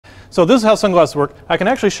So this is how sunglasses work. I can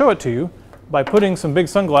actually show it to you by putting some big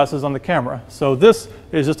sunglasses on the camera. So this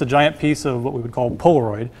is just a giant piece of what we would call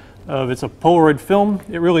Polaroid. It's a Polaroid film.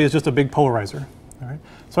 It really is just a big polarizer. All right.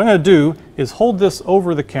 So what I'm going to do is hold this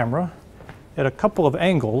over the camera at a couple of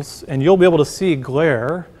angles, and you'll be able to see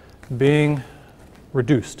glare being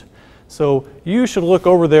reduced. So you should look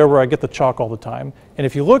over there where I get the chalk all the time. And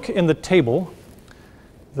if you look in the table,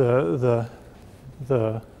 the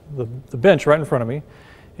bench right in front of me,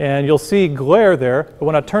 and you'll see glare there, but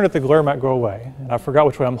when I turn it, the glare might go away. And I forgot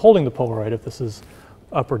which way I'm holding the Polaroid, if this is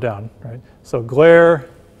up or down, right? So glare,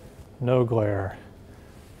 no glare.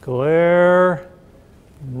 Glare,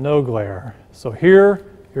 no glare. So here,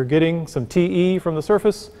 you're getting some TE from the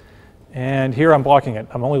surface, and here I'm blocking it.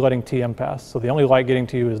 I'm only letting TM pass, so the only light getting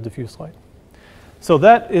to you is diffuse light. So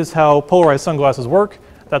that is how polarized sunglasses work.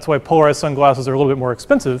 That's why polarized sunglasses are a little bit more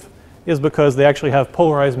expensive, is because they actually have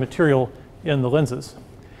polarized material in the lenses.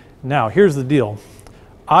 Now, here's the deal.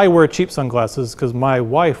 I wear cheap sunglasses because my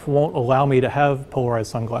wife won't allow me to have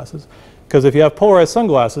polarized sunglasses. Because if you have polarized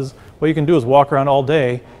sunglasses, what you can do is walk around all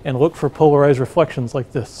day and look for polarized reflections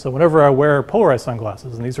like this. So whenever I wear polarized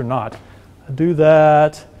sunglasses, and these are not, I do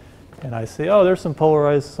that, and I say, oh, there's some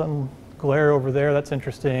polarized sun glare over there, that's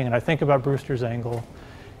interesting, and I think about Brewster's angle.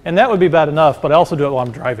 And that would be bad enough, but I also do it while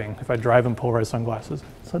I'm driving. If I drive in polarized sunglasses,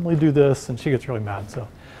 suddenly do this, and she gets really mad.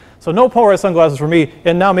 So no polarized sunglasses for me,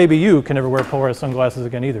 and now maybe you can never wear polarized sunglasses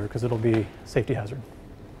again either, because it'll be a safety hazard.